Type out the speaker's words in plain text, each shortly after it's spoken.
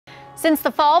Since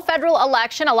the fall federal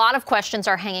election, a lot of questions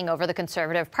are hanging over the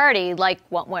Conservative Party, like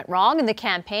what went wrong in the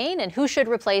campaign and who should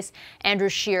replace Andrew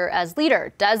Scheer as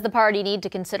leader. Does the party need to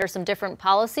consider some different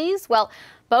policies? Well,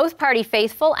 both party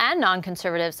faithful and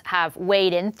non-conservatives have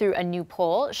weighed in through a new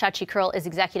poll. Shachi Kurl is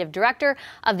executive director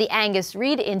of the Angus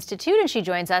Reid Institute, and she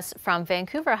joins us from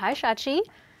Vancouver. Hi, Shachi.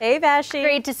 Hey, Vashi.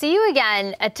 Great to see you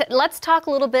again. Let's talk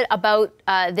a little bit about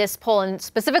this poll and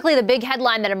specifically the big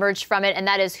headline that emerged from it, and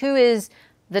that is who is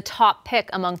the top pick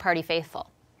among party faithful?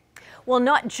 Well,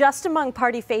 not just among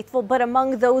party faithful, but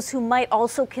among those who might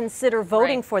also consider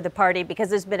voting for the party, because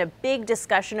there's been a big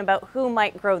discussion about who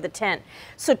might grow the tent.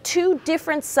 So two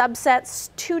different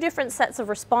subsets, two different sets of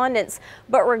respondents,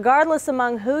 but regardless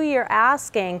among who you're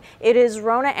asking, it is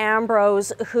Rona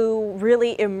Ambrose who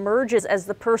really emerges as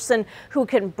the person who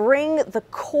can bring the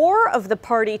core of the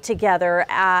party together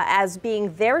as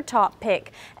being their top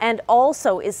pick, and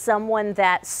also is someone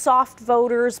that soft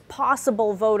voters,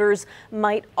 possible voters,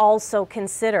 might also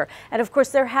consider. And of course,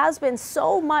 there has been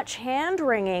so much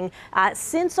hand-wringing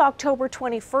since October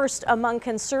 21st among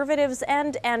conservatives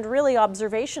and really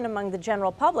observation among the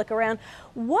general public around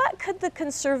what could the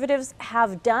conservatives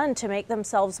have done to make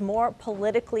themselves more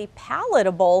politically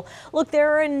palatable. Look,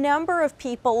 there are a number of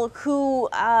people who,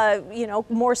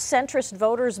 more centrist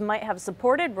voters might have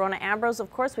supported. Rona Ambrose,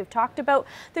 of course, we've talked about.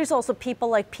 There's also people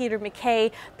like Peter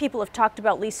MacKay. People have talked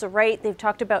about Lisa Raitt. They've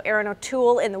talked about Erin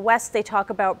O'Toole. In the West, they talk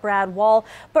about Brad Wall.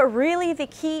 But really, the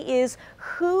key is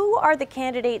who are the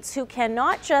candidates who can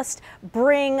not just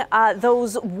bring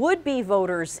those would-be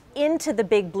voters into the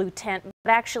big blue tent,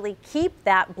 but actually keep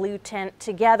that blue tent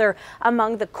together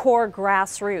among the core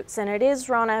grassroots. And it is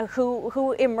Rona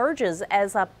who emerges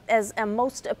as a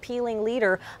most appealing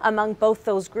leader among both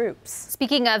those groups.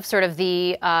 Speaking of sort of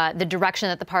the direction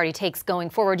that the party takes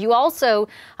going forward, you also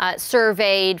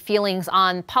surveyed feelings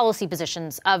on policy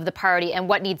positions of the party and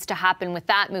what needs to happen with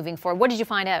that moving forward. What did you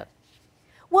find out?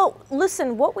 Well,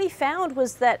 listen, what we found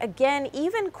was that, again,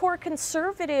 even core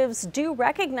conservatives do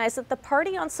recognize that the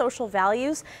party on social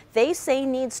values, they say,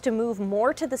 needs to move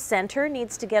more to the center,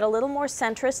 needs to get a little more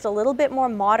centrist, a little bit more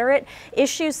moderate.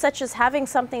 Issues such as having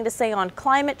something to say on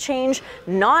climate change,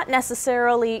 not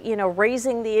necessarily,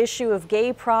 raising the issue of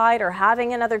gay pride or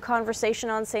having another conversation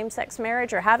on same-sex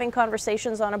marriage or having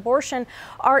conversations on abortion,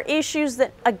 are issues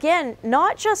that, again,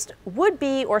 not just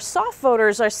would-be or soft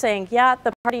voters are saying, yeah,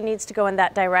 the party needs to go in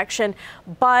that direction,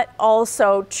 but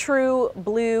also true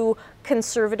blue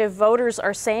conservative voters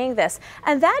are saying this.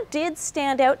 And that did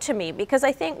stand out to me, because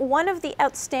I think one of the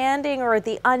outstanding or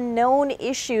the unknown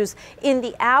issues in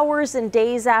the hours and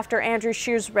days after Andrew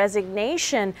Scheer's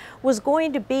resignation was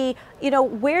going to be,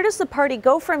 where does the party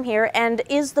go from here? And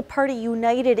is the party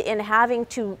united in having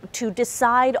to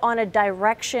decide on a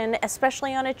direction,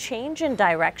 especially on a change in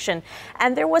direction?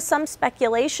 And there was some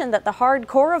speculation that the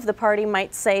hardcore of the party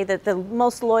might say, that the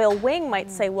most loyal wing might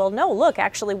say, well, no, look,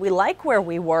 actually, we like where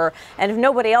we were. And if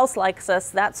nobody else likes us,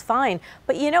 that's fine.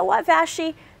 But you know what,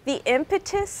 Vashi? The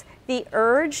impetus, the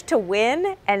urge to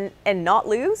win and not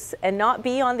lose and not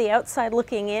be on the outside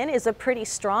looking in is a pretty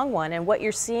strong one. And what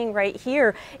you're seeing right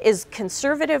here is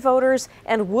conservative voters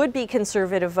and would-be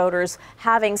conservative voters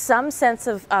having some sense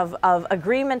of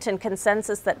agreement and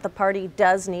consensus that the party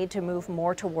does need to move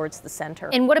more towards the center.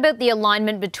 And what about the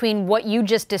alignment between what you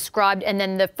just described and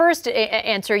then the first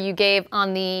answer you gave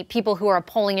on the people who are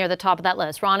polling near the top of that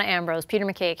list? Rona Ambrose, Peter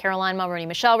MacKay, Caroline Mulroney,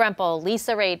 Michelle Rempel,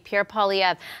 Lisa Raitt, Pierre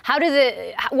Poilievre.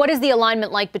 What is the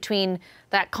alignment like between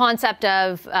that concept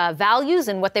of values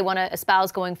and what they want to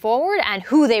espouse going forward and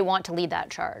who they want to lead that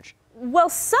charge? Well,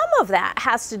 some of that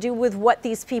has to do with what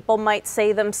these people might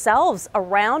say themselves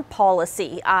around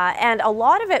policy. And a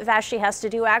lot of it, Vashi, has to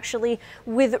do actually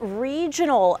with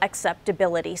regional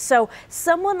acceptability. So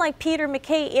someone like Peter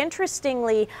MacKay,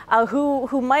 interestingly,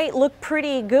 who might look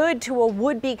pretty good to a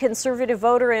would-be conservative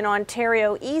voter in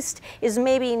Ontario East, is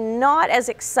maybe not as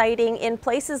exciting in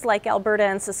places like Alberta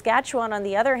and Saskatchewan. On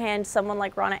the other hand, someone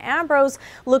like Rona Ambrose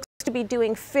looks to be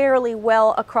doing fairly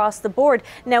well across the board.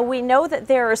 Now, we know that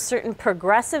there are certain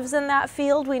progressives in that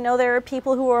field. We know there are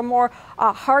people who are more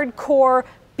hardcore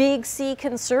big C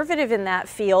conservative in that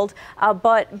field,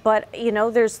 but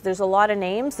there's a lot of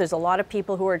names. There's a lot of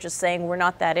people who are just saying we're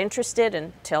not that interested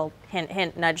until hint,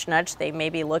 hint, nudge, nudge. They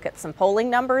maybe look at some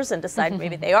polling numbers and decide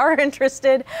maybe they are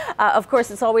interested. Of course,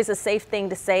 it's always a safe thing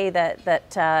to say that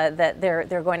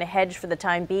they're going to hedge for the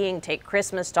time being, take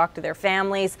Christmas, talk to their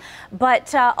families.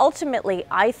 But ultimately,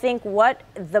 I think what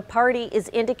the party is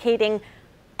indicating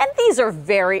And these are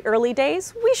very early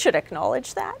days. We should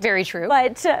acknowledge that. Very true.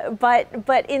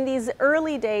 But in these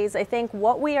early days, I think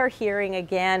what we are hearing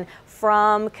again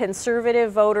from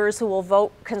conservative voters who will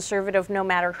vote conservative no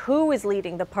matter who is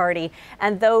leading the party,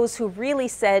 and those who really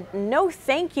said, no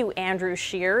thank you, Andrew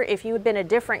Scheer. If you had been a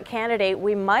different candidate,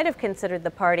 we might have considered the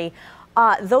party.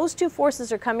 Those two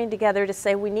forces are coming together to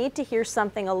say we need to hear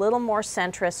something a little more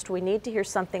centrist. We need to hear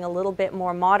something a little bit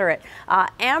more moderate.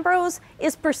 Ambrose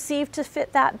is perceived to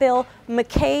fit that bill.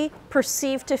 MacKay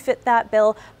perceived to fit that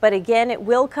bill. But again, it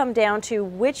will come down to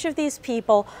which of these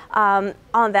people on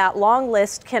that long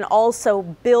list can also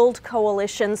build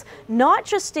coalitions, not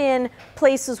just in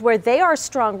places where they are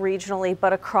strong regionally,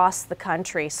 but across the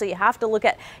country. So you have to look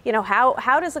at,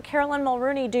 how does a Caroline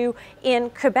Mulroney do in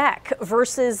Quebec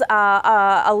versus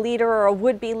a leader or a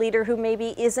would-be leader who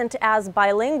maybe isn't as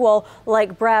bilingual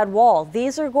like Brad Wall.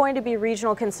 These are going to be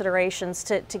regional considerations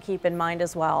to keep in mind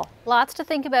as well. Lots to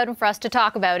think about and for us to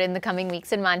talk about in the coming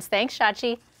weeks and months. Thanks,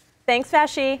 Shachi. Thanks,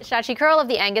 Vashi. Shachi Kurl of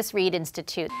the Angus Reid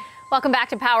Institute. Welcome back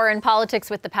to Power and Politics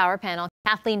with the Power Panel.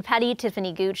 Kathleen Petty,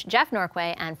 Tiffany Gooch, Jeff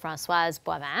Norquay, and Françoise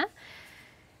Boivin.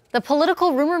 The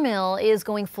political rumor mill is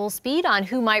going full speed on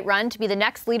who might run to be the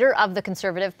next leader of the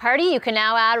Conservative Party. You can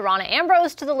now add Rona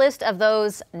Ambrose to the list of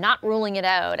those not ruling it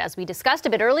out. As we discussed a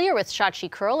bit earlier with Shachi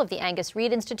Kurl of the Angus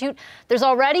Reid Institute, there's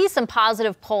already some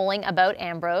positive polling about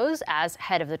Ambrose as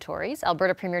head of the Tories.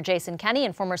 Alberta Premier Jason Kenney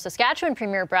and former Saskatchewan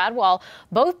Premier Brad Wall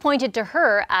both pointed to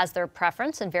her as their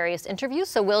preference in various interviews.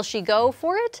 So will she go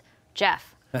for it?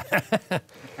 Jeff.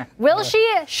 Will she?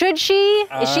 Should she?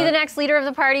 Is she the next leader of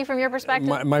the party from your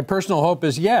perspective? My personal hope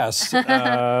is yes.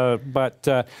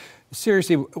 But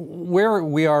seriously, where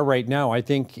we are right now, I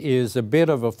think, is a bit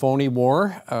of a phony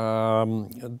war.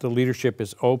 The leadership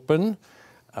is open.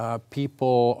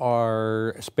 People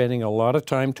are spending a lot of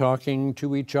time talking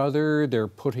to each other. They're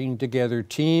putting together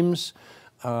teams.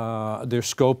 They're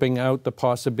scoping out the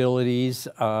possibilities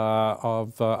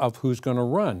of who's going to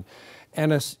run.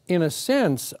 And in a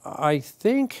sense, I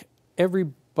think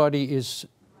everybody is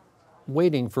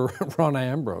waiting for Rona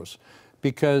Ambrose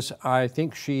because I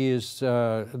think she is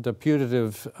the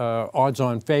putative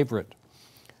odds-on favorite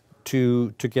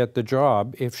to get the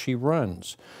job if she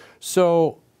runs.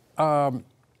 So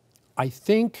I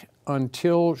think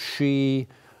until she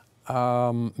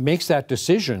makes that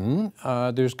decision,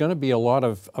 there's going to be a lot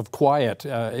of quiet,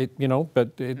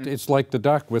 but it's like the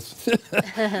duck with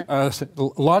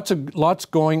lots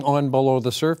going on below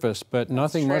the surface, but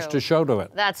nothing much to show to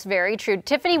it. That's very true.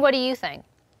 Tiffany, what do you think?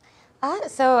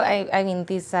 So I mean,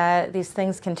 these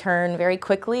things can turn very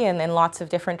quickly and in lots of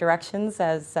different directions,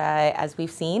 as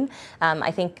we've seen.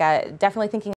 I think definitely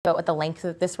thinking about what the length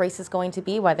of this race is going to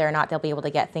be, whether or not they'll be able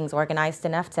to get things organized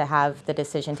enough to have the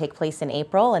decision take place in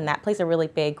April, and that plays a really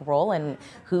big role in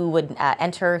who would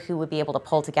enter, who would be able to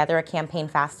pull together a campaign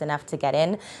fast enough to get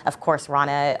in. Of course,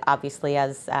 Rona obviously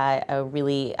has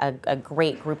a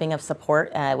great grouping of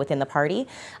support within the party,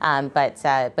 but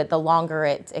the longer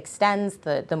it extends,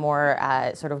 the more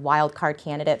sort of wild card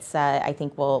candidates I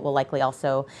think will likely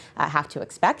also have to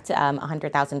expect.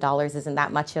 $100,000 isn't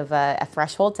that much of a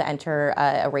threshold to enter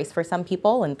a race for some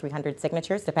people, and 300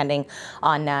 signatures, depending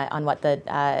on what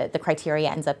the criteria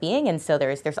ends up being. And so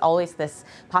there's always this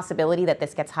possibility that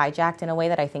this gets hijacked in a way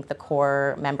that I think the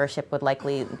core membership would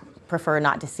likely prefer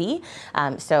not to see.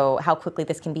 So how quickly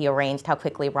this can be arranged, how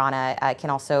quickly Rona can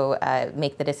also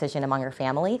make the decision among her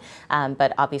family,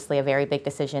 but obviously a very big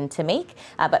decision to make,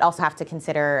 but also have to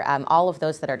consider all of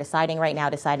those that are deciding right now,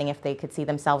 deciding if they could see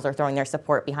themselves or throwing their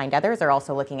support behind others, are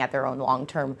also looking at their own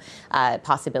long-term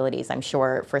possibilities. I'm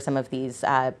sure for some of these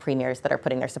premiers that are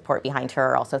putting their support behind her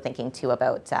are also thinking too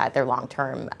about their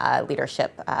long-term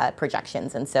leadership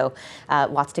projections. And so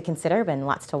lots to consider and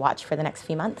lots to watch for the next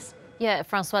few months. Yeah,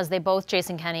 Françoise, they both,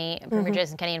 Jason Kenney, Premier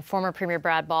Jason Kenney and former Premier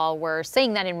Brad Wall, were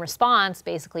saying that in response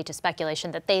basically to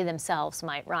speculation that they themselves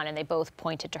might run, and they both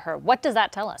pointed to her. What does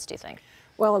that tell us, do you think?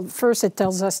 Well, first it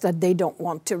tells us that they don't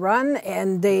want to run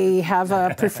and they have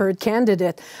a preferred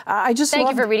candidate. I just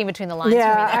Thank you for reading between the lines.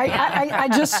 Yeah, I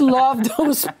just love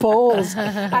those polls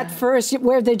at first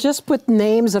where they just put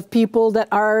names of people that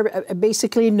are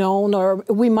basically known or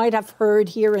we might have heard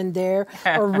here and there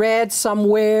or read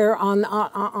somewhere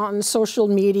on social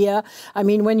media. I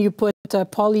mean, when you put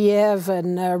Poilievre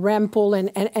and Rampol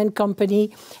and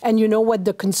company, and you know what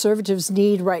the Conservatives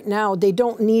need right now? They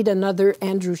don't need another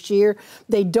Andrew Scheer.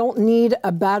 They don't need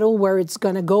a battle where it's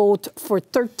going to go for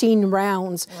 13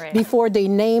 rounds before they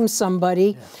name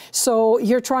somebody. Yeah. So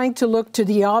you're trying to look to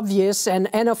the obvious, and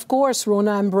of course,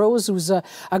 Rona Ambrose, who's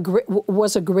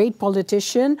was a great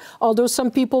politician, although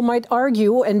some people might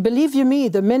argue, and believe you me,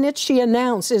 the minute she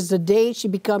announced is the day she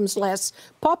becomes less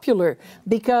popular,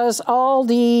 because all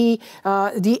the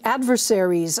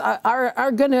adversaries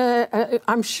are going to,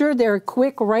 I'm sure they're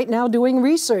quick right now doing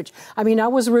research. I mean, I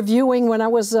was reviewing when I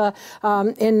was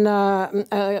in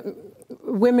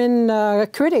Women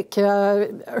Critic,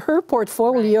 her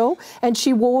portfolio, and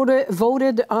she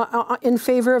voted in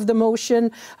favor of the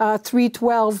motion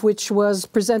 312, which was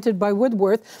presented by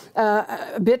Woodworth,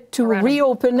 a bit to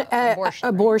reopen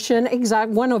abortion,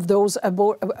 exact one of those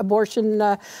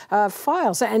abortion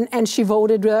files, and she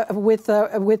voted with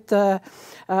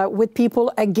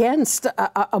people against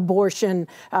abortion.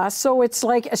 So it's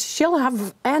like she'll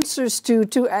have answers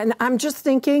to, and I'm just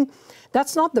thinking,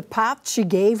 that's not the path she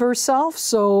gave herself.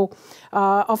 So,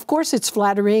 of course, it's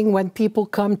flattering when people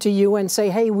come to you and say,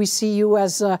 hey, we see you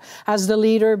as the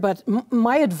leader. But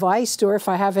my advice to her, if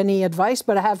I have any advice,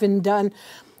 but I haven't done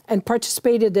and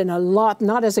participated in a lot,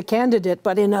 not as a candidate,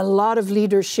 but in a lot of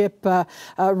leadership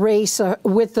race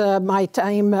with my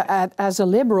time as a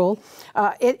Liberal,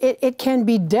 it can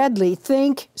be deadly.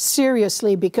 Think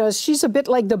seriously, because she's a bit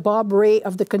like the Bob Rae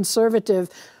of the Conservative,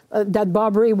 that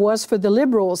Bob Rae was for the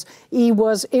Liberals. He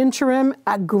was interim,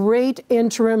 a great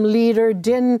interim leader,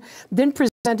 didn't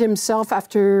present himself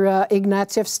after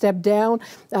Ignatieff stepped down.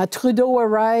 Trudeau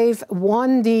arrived,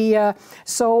 won the,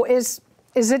 so is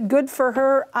it good for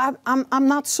her? I'm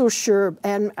not so sure.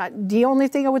 And the only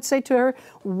thing I would say to her,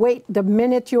 wait, the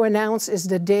minute you announce is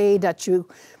the day that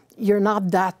you're not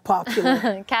that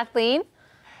popular. Kathleen?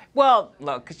 Well,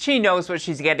 look, she knows what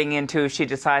she's getting into if she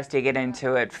decides to get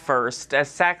into it first.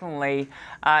 Secondly,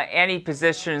 any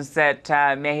positions that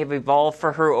may have evolved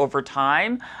for her over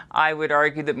time, I would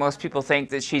argue that most people think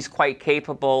that she's quite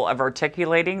capable of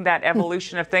articulating that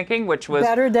evolution of thinking, which was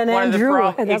better than one Andrew.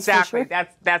 of the exactly. Sure.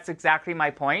 That's exactly my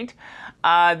point.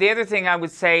 The other thing I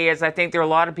would say is I think there are a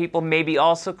lot of people maybe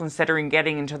also considering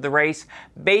getting into the race,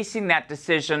 basing that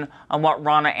decision on what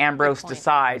Rona Ambrose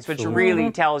decides, which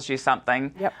really tells you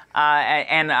something. Yep.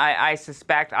 And I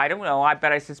suspect, I don't know,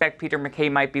 I suspect Peter MacKay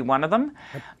might be one of them.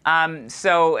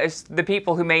 So as the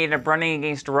people who may end up running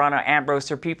against Rona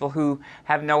Ambrose are people who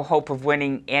have no hope of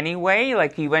winning anyway,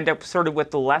 like you end up sort of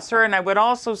with the lesser. And I would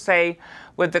also say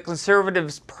what the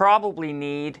Conservatives probably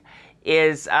need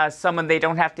is someone they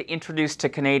don't have to introduce to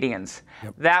Canadians.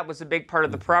 Yep. That was a big part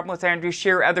of the problem with Andrew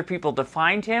Scheer. Other people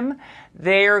defined him.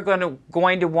 They're going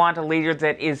to want a leader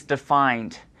that is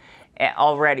defined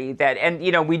already. And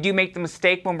you know, we do make the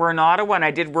mistake when we're in Ottawa, and I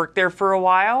did work there for a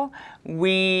while.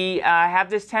 We have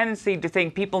this tendency to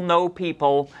think people know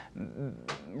people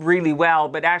really well,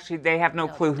 but actually they have no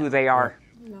clue who they are.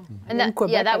 No. And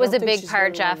that was a big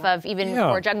part, Jeff, of even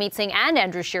for Jagmeet Singh and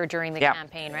Andrew Scheer during the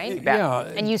campaign, right? Yeah.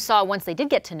 And you saw once they did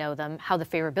get to know them, how the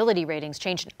favorability ratings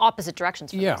changed in opposite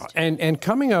directions. For those two. And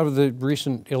coming out of the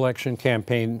recent election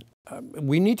campaign,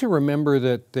 we need to remember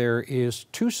that there is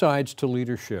two sides to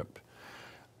leadership.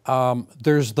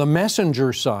 There's the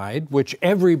messenger side, which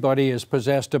everybody is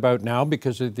possessed about now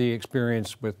because of the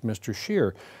experience with Mr.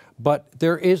 Scheer. But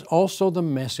there is also the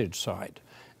message side.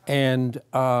 And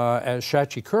as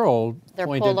Shachi Kurl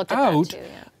pointed out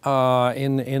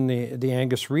in the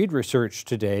Angus Reid research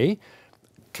today,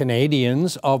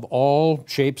 Canadians of all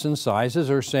shapes and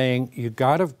sizes are saying you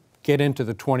got to get into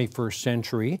the 21st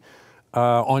century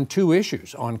on two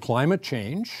issues, on climate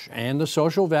change and the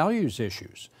social values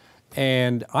issues.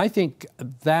 And I think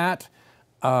that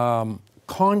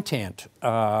content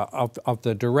of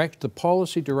the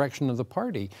policy direction of the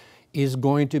party is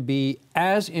going to be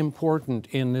as important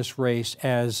in this race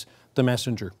as the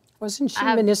messenger. Wasn't she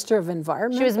Minister of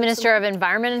Environment? She was Minister of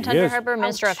Environment in Thunder Harbour,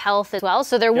 Minister of Health as well.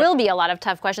 So there will be a lot of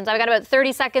tough questions. I've got about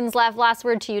 30 seconds left. Last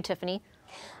word to you, Tiffany.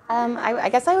 I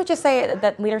guess I would just say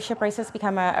that leadership races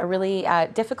become a really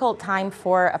difficult time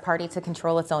for a party to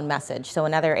control its own message. So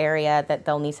another area that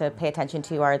they'll need to pay attention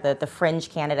to are the fringe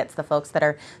candidates, the folks that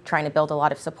are trying to build a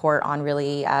lot of support on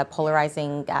really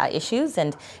polarizing issues,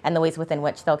 and the ways within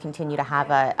which they'll continue to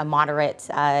have a moderate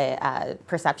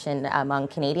perception among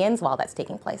Canadians while that's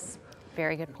taking place.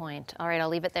 Very good point. All right, I'll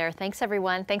leave it there. Thanks,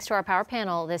 everyone. Thanks to our power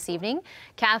panel this evening,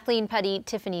 Kathleen Putty,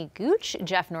 Tiffany Gooch,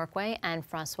 Jeff Norquay, and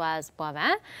Françoise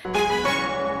Boivin.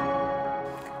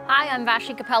 Hi, I'm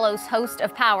Vashi Capellos, host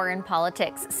of Power in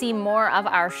Politics. See more of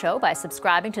our show by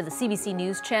subscribing to the CBC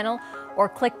News channel or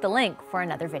click the link for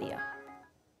another video.